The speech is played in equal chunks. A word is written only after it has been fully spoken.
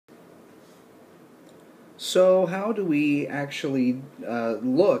So how do we actually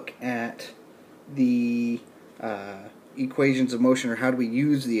look at the equations of motion, or how do we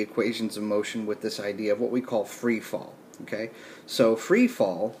use the equations of motion with this idea of what we call free fall? Okay, so free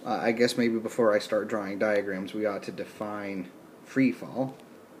fall, I guess maybe before I start drawing diagrams, we ought to define free fall.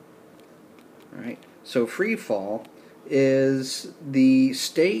 All right, so free fall is the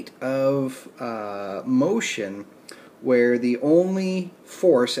state of motion where the only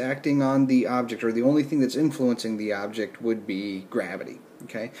force acting on the object, or the only thing that's influencing the object, would be gravity.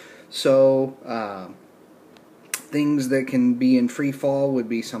 Okay, so things that can be in free fall would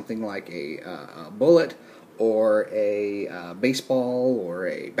be something like a bullet, or a baseball, or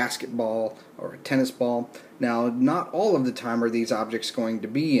a basketball, or a tennis ball. Now, not all of the time are these objects going to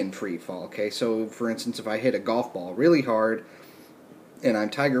be in free fall. Okay, so for instance, if I hit a golf ball really hard, and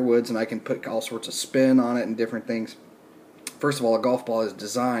I'm Tiger Woods, and I can put all sorts of spin on it and different things. First of all, a golf ball is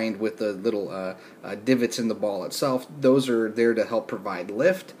designed with the little divots in the ball itself. Those are there to help provide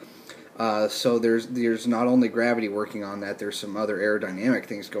lift. So there's not only gravity working on that, there's some other aerodynamic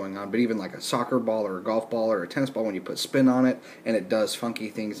things going on, but even like a soccer ball or a golf ball or a tennis ball, when you put spin on it and it does funky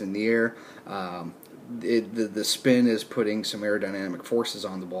things in the air, the spin is putting some aerodynamic forces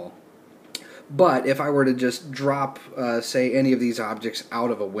on the ball. But if I were to just drop, say, any of these objects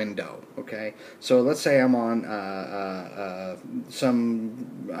out of a window, okay? So let's say I'm on I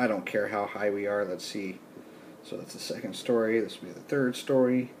don't care how high we are, let's see. So that's the second story, this would be the third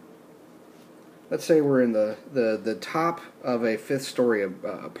story. Let's say we're in the top of a fifth story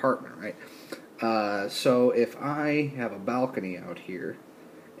apartment, right? So if I have a balcony out here,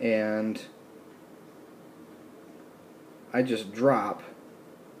 and I just drop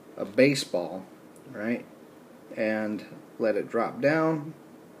a baseball, right, and let it drop down,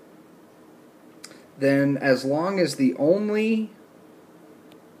 then as long as the only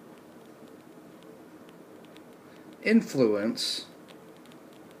influence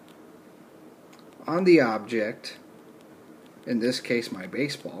on the object, in this case my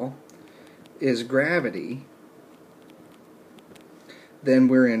baseball, is gravity, then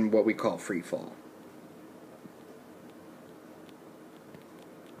we're in what we call free fall.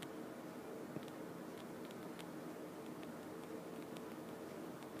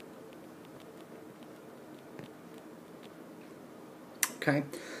 Okay,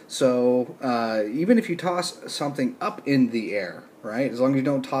 so even if you toss something up in the air, right, as long as you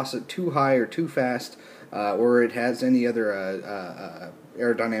don't toss it too high or too fast, or it has any other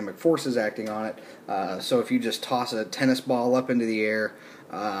aerodynamic forces acting on it, so if you just toss a tennis ball up into the air,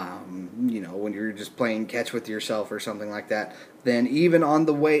 you know, when you're just playing catch with yourself or something like that, then even on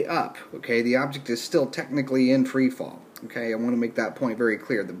the way up, okay, the object is still technically in free fall. Okay, I want to make that point very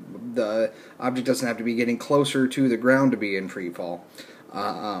clear. The object doesn't have to be getting closer to the ground to be in free fall,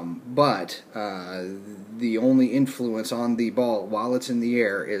 but the only influence on the ball while it's in the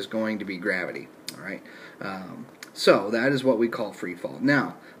air is going to be gravity. All right, so that is what we call free fall.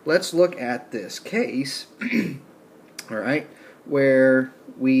 Now, let's look at this case, all right, where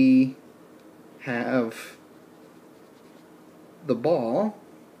we have the ball,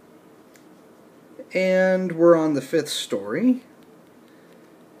 and we're on the fifth story.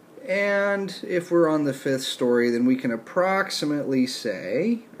 And if we're on the fifth story, then we can approximately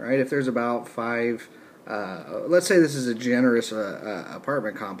say, right, if there's about five, let's say this is a generous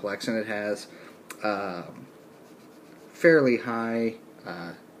apartment complex, and it has fairly high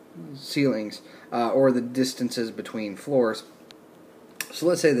ceilings, or the distances between floors. So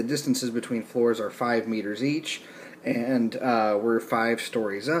let's say the distances between floors are 5 meters each, and we're 5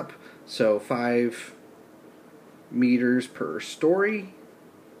 stories up. So 5 meters per story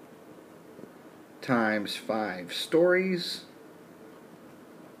times 5 stories,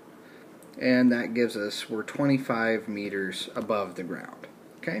 and that gives us, we're 25 meters above the ground.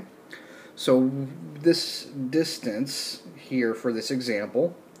 Okay, so this distance here for this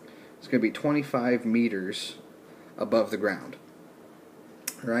example is going to be 25 meters above the ground.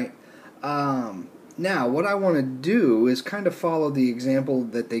 Right? Now, what I want to do is kind of follow the example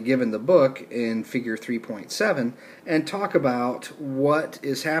that they give in the book in figure 3.7 and talk about what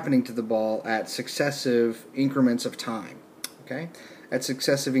is happening to the ball at successive increments of time. Okay? At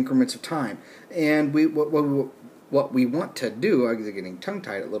successive increments of time. And what we want to do, I'm getting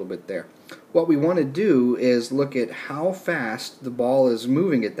tongue-tied a little bit there, what we want to do is look at how fast the ball is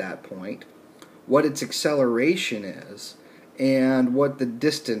moving at that point, what its acceleration is, and what the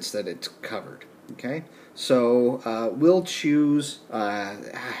distance that it's covered. Okay, so we'll choose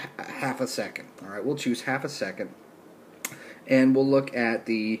half a second. All right, we'll choose half a second, and we'll look at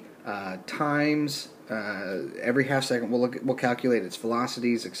the times every half second we'll calculate its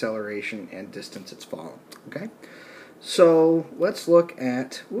velocities, acceleration, and distance it's fallen. Okay, so let's look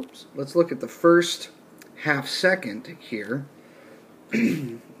at the first half second here.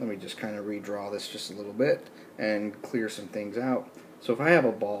 Let me just kind of redraw this just a little bit and clear some things out. So if I have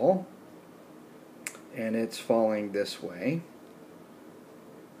a ball and it's falling this way,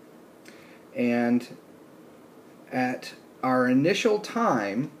 and at our initial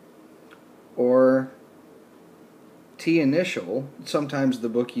time, or t initial, sometimes the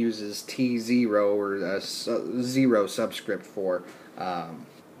book uses t0 or a zero subscript for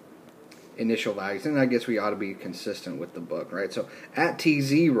initial values, and I guess we ought to be consistent with the book, right? So at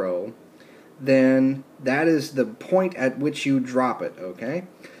t0, then that is the point at which you drop it, okay?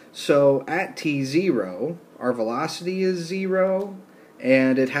 So at t0, our velocity is 0,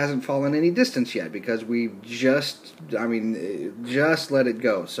 and it hasn't fallen any distance yet because we've just let it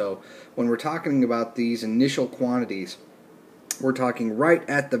go. So when we're talking about these initial quantities, we're talking right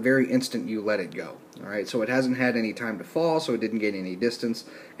at the very instant you let it go. All right, so it hasn't had any time to fall, so it didn't gain any distance,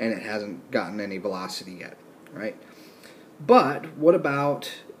 and it hasn't gotten any velocity yet. Right? But what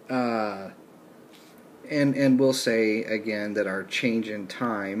about and we'll say again that our change in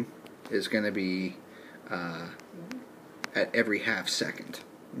time is going to be at every half second.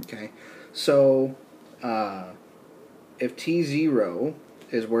 Okay, so if t0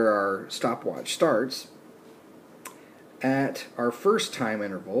 is where our stopwatch starts, at our first time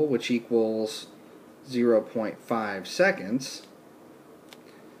interval, which equals 0.5 seconds,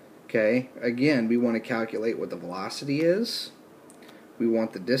 okay, again, we want to calculate what the velocity is, we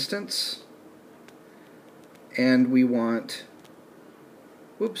want the distance, and we want,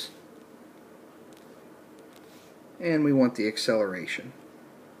 and we want the acceleration.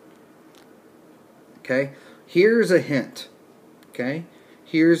 Okay, here's a hint. Okay,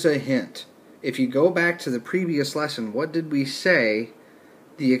 here's a hint. If you go back to the previous lesson, what did we say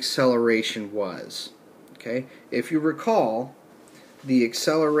the acceleration was? Okay, if you recall, the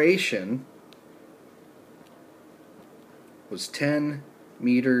acceleration was 10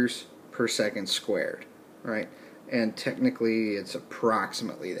 meters per second squared, right? And technically it's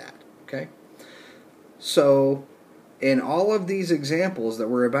approximately that, okay? So in all of these examples that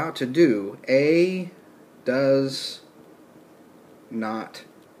we're about to do, A does not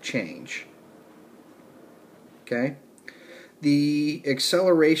change. Okay? The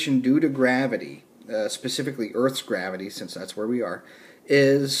acceleration due to gravity, specifically Earth's gravity, since that's where we are,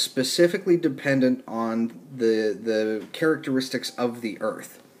 is specifically dependent on the characteristics of the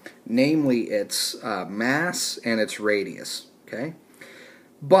Earth, namely its mass and its radius. Okay?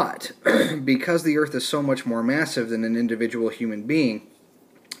 But because the Earth is so much more massive than an individual human being,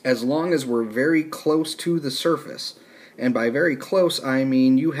 as long as we're very close to the surface, and by very close I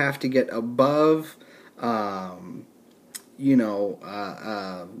mean you have to get above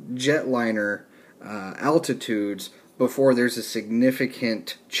jetliner altitudes before there's a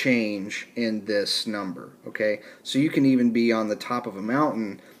significant change in this number. Okay, so you can even be on the top of a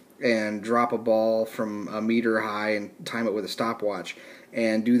mountain and drop a ball from a meter high and time it with a stopwatch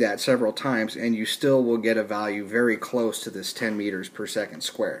and do that several times, and you still will get a value very close to this 10 meters per second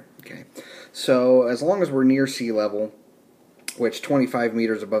squared. Okay, so as long as we're near sea level, which 25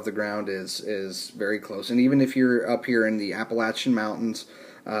 meters above the ground is very close, and even if you're up here in the Appalachian Mountains,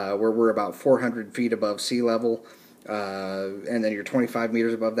 where we're about 400 feet above sea level, and then you're 25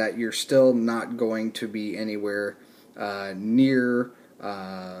 meters above that, you're still not going to be anywhere near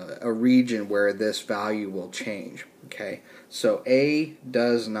a region where this value will change. Okay, so A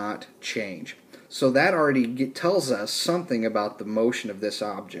does not change. So that already tells us something about the motion of this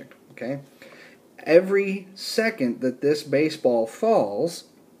object. Okay, every second that this baseball falls,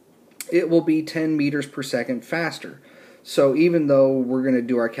 it will be 10 meters per second faster. So even though we're going to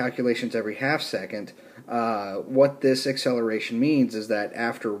do our calculations every half second, what this acceleration means is that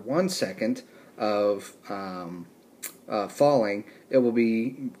after 1 second of falling, it will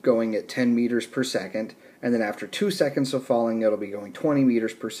be going at 10 meters per second, and then after 2 seconds of falling, it'll be going 20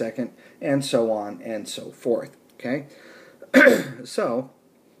 meters per second, and so on and so forth. Okay, so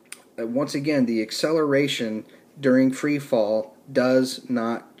once again, the acceleration during free fall does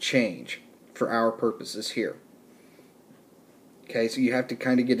not change for our purposes here. Okay, so you have to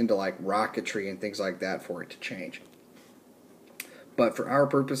kind of get into like rocketry and things like that for it to change. But for our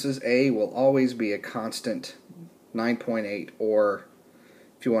purposes, A will always be a constant 9.8, or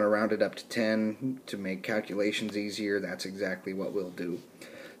if you want to round it up to 10 to make calculations easier, that's exactly what we'll do.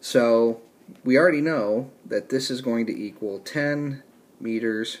 So we already know that this is going to equal 10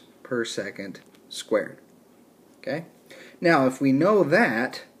 meters per second squared. Okay? Now, if we know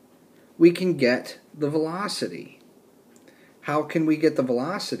that, we can get the velocity. How can we get the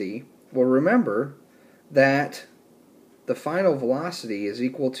velocity? Well, remember that the final velocity is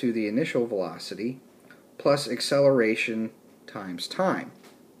equal to the initial velocity plus acceleration times time.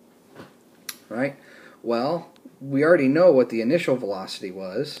 Right? Well, we already know what the initial velocity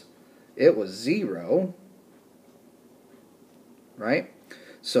was. It was 0. Right?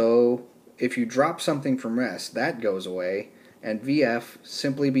 So if you drop something from rest, that goes away, and VF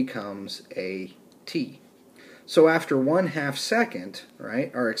simply becomes a t. So after 1/2 second,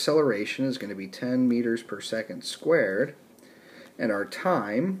 right, our acceleration is going to be 10 meters per second squared, and our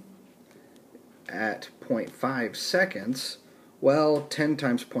time at 0.5 seconds, well, 10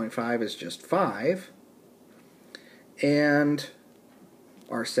 times 0.5 is just 5, and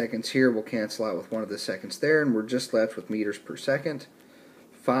our seconds here will cancel out with one of the seconds there, and we're just left with meters per second,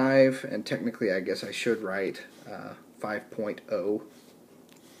 5, and technically I guess I should write 5.0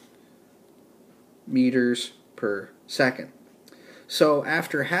 meters per second. So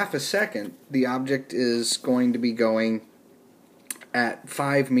after 1/2 second, the object is going to be going at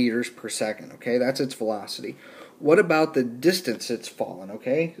 5 meters per second. Okay, that's its velocity. What about the distance it's fallen?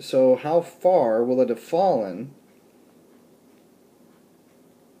 Okay, so how far will it have fallen?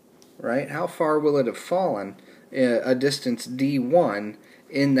 Right? How far will it have fallen a distance d1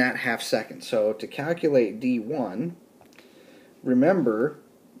 in that 1/2 second? So to calculate d1, remember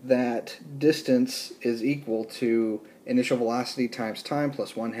that distance is equal to initial velocity times time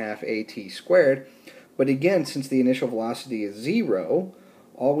plus 1/2 at squared. But again, since the initial velocity is 0,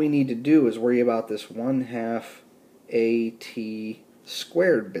 all we need to do is worry about this 1/2 at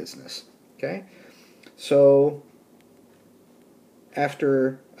squared business. Okay? So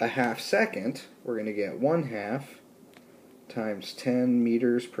after a 1/2 second, we're going to get 1/2 times 10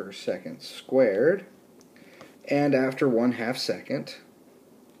 meters per second squared. And after 1/2 second,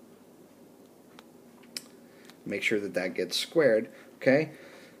 make sure that that gets squared. Okay?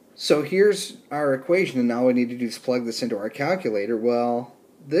 So here's our equation, and now all we need to do is plug this into our calculator. Well,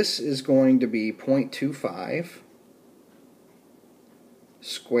 this is going to be 0.25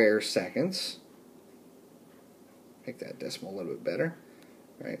 square seconds. Make that decimal a little bit better.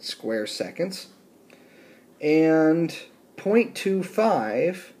 Right, square seconds. And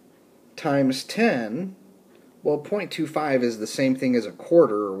 0.25 times 10, well, 0.25 is the same thing as a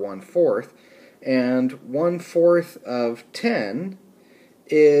quarter, or 1/4, and 1/4 of 10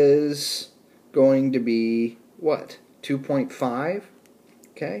 is going to be what? 2.5.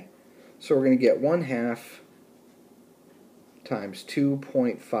 Okay? So we're going to get 1/2 times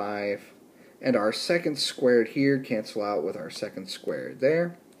 2.5, and our seconds squared here cancel out with our seconds squared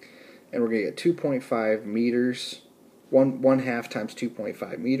there, and we're going to get 2.5 meters, 1/2 times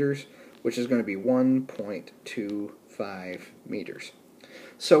 2.5 meters, which is going to be 1.25 meters.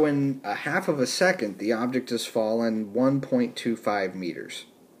 So in a 1/2 of a second, the object has fallen 1.25 meters.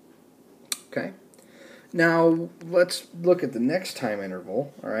 Okay? Now, let's look at the next time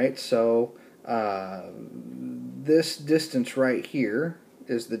interval. All right, so this distance right here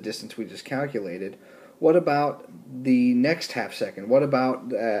is the distance we just calculated. What about the next 1/2 second? What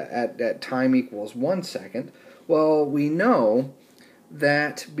about at time equals 1 second? Well, we know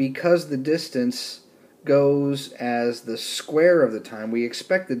that because the distance goes as the square of the time, we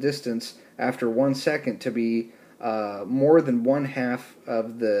expect the distance after 1 second to be more than 1/2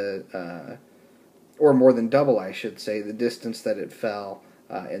 of the, or more than double, I should say, the distance that it fell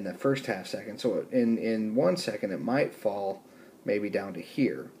in the first 1/2 second. So in 1 second, it might fall maybe down to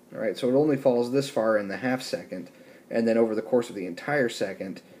here. All right, so it only falls this far in the 1/2 second, and then over the course of the entire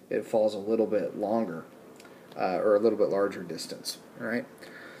second, it falls a little bit longer, or a little bit larger distance. All right.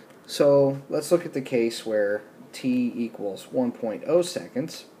 So let's look at the case where t equals 1.0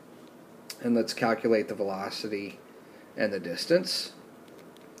 seconds, and let's calculate the velocity and the distance.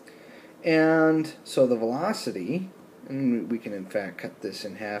 And so the velocity, and we can in fact cut this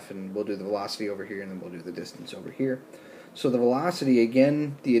in half, and we'll do the velocity over here, and then we'll do the distance over here. So the velocity,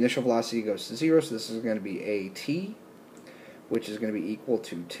 again, the initial velocity goes to 0, so this is going to be at, which is going to be equal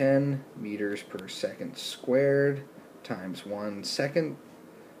to 10 meters per second squared times 1 second,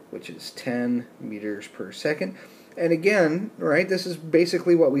 which is 10 meters per second. And again, right, this is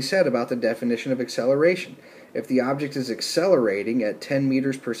basically what we said about the definition of acceleration. If the object is accelerating at 10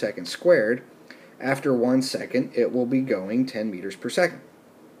 meters per second squared, after 1 second, it will be going 10 meters per second.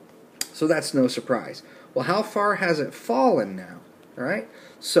 So that's no surprise. Well, how far has it fallen now? All right,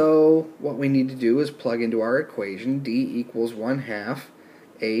 so what we need to do is plug into our equation. D equals 1/2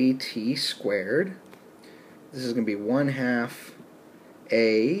 at squared. This is going to be 1/2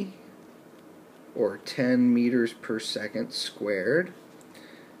 a, or 10 meters per second squared,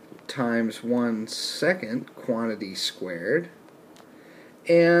 times 1 second quantity squared.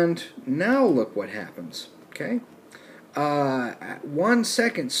 And now look what happens, okay? 1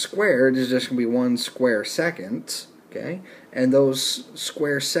 second squared is just going to be 1 square seconds, okay? And those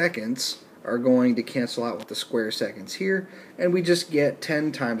square seconds are going to cancel out with the square seconds here, and we just get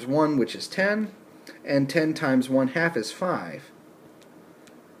 10 times 1, which is 10, and 10 times 1/2 is 5.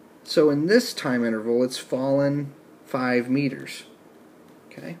 So in this time interval, it's fallen 5 meters,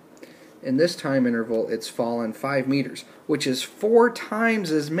 okay? In this time interval, it's fallen 5 meters, which is 4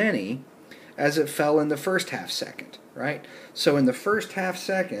 times as many as it fell in the first half second, right? So in the first half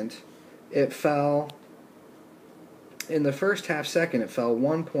second, it fell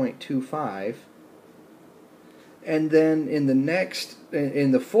 1.25, and then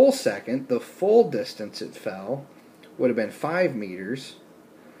in the full second, the full distance it fell would have been 5 meters.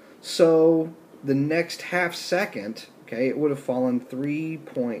 So the next half second, okay, it would have fallen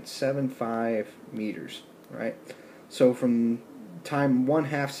 3.75 meters, right? So from time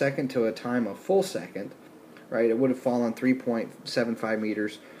 1/2 second to a time of full second, right, it would have fallen 3.75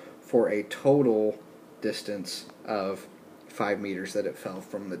 meters for a total distance of 5 meters that it fell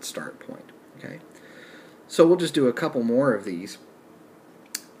from its start point, okay? So we'll just do a couple more of these,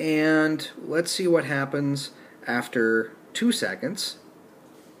 and let's see what happens after 2 seconds.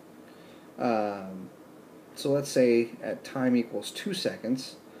 So let's say at time equals 2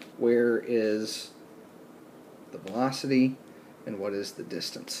 seconds, where is the velocity and what is the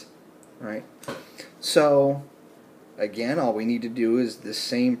distance, right? So again, all we need to do is the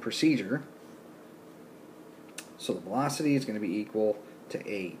same procedure. So the velocity is going to be equal to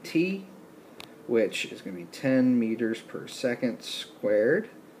AT, which is going to be 10 meters per second squared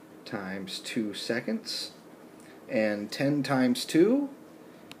times 2 seconds, and 10 times 2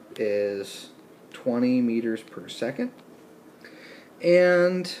 is 20 meters per second,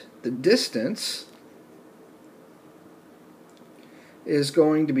 and the distance is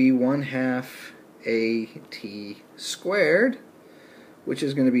going to be 1/2 AT squared, which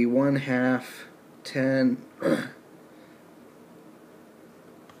is going to be 1/2 10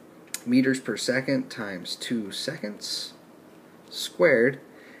 meters per second times 2 seconds squared.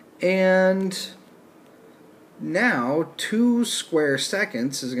 And now 2 square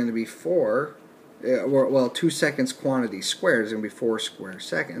seconds is going to be 4, well, 2 seconds quantity squared is going to be 4 square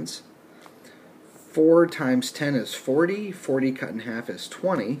seconds. 4 times 10 is 40. 40 cut in half is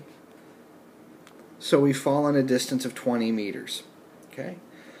 20. So we've fallen a distance of 20 meters. Okay.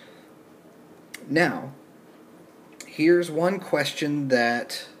 Now, here's one question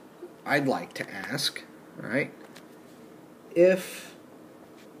that I'd like to ask. All right. If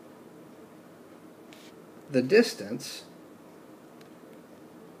the distance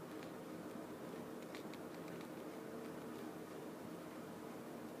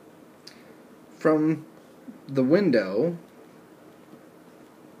from the window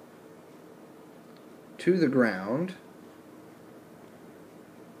to the ground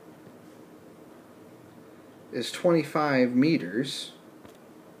is 25 meters,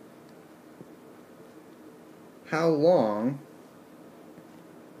 how long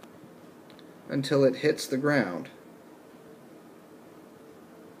until it hits the ground?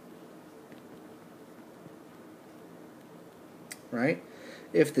 Right?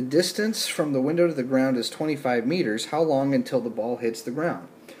 If the distance from the window to the ground is 25 meters, how long until the ball hits the ground?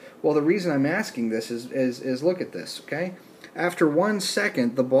 Well, the reason I'm asking this is look at this, okay? After 1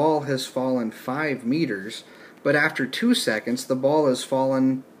 second, the ball has fallen 5 meters, but after 2 seconds, the ball has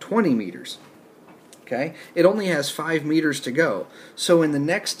fallen 20 meters. Okay? It only has 5 meters to go. So in the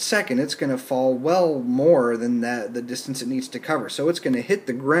next second, it's going to fall well more than the distance it needs to cover. So it's going to hit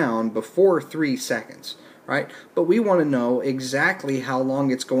the ground before 3 seconds. Right? But we want to know exactly how long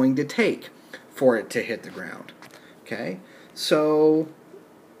it's going to take for it to hit the ground. Okay? So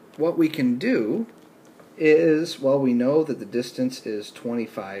what we can do is, well, we know that the distance is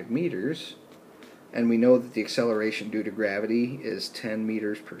 25 meters, and we know that the acceleration due to gravity is 10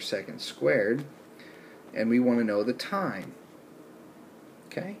 meters per second squared, and we want to know the time.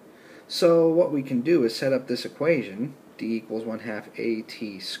 Okay? So what we can do is set up this equation, d equals 1/2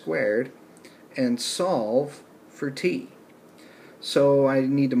 AT squared, and solve for t. So I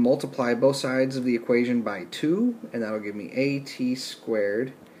need to multiply both sides of the equation by 2, and that'll give me AT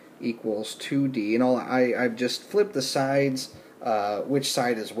squared equals 2d. And I've just flipped the sides, which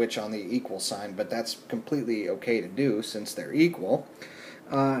side is which on the equal sign, but that's completely okay to do since they're equal.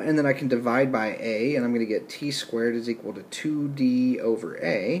 And then I can divide by a, and I'm going to get t squared is equal to 2d over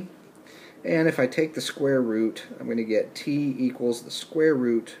a. And if I take the square root, I'm going to get t equals the square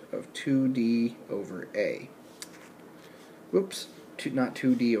root of 2d over a. Whoops, not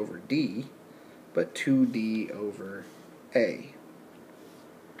 2d over d, but 2d over a.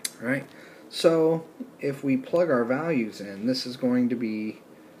 Right? So if we plug our values in, this is going to be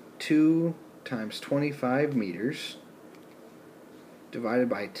 2 times 25 meters divided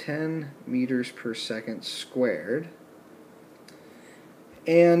by 10 meters per second squared.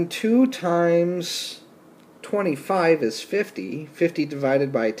 And 2 times 25 is 50. 50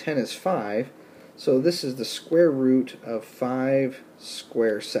 divided by 10 is 5. So this is the square root of 5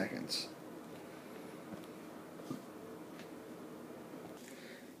 square seconds.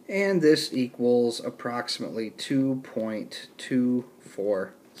 And this equals approximately 2.24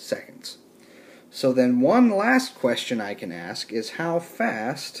 seconds. So then one last question I can ask is, how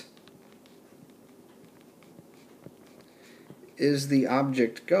fast is the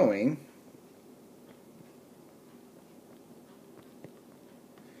object going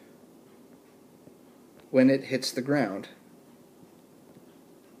when it hits the ground?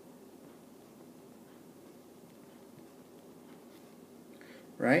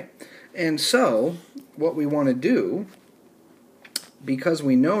 Right? And so what we want to do, because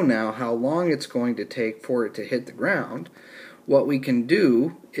we know now how long it's going to take for it to hit the ground, what we can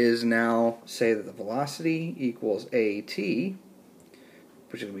do is now say that the velocity equals AT,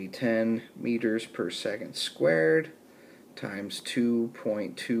 which will be 10 meters per second squared times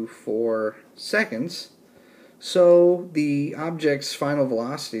 2.24 seconds. So the object's final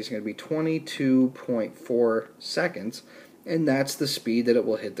velocity is going to be 22.4 seconds, and that's the speed that it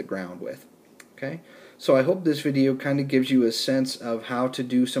will hit the ground with. Okay? So I hope this video kind of gives you a sense of how to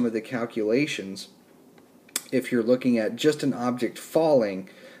do some of the calculations if you're looking at just an object falling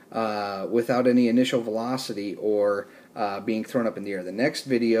without any initial velocity or being thrown up in the air. The next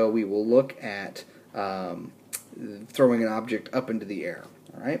video we will look at throwing an object up into the air.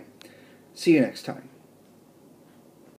 All right? See you next time.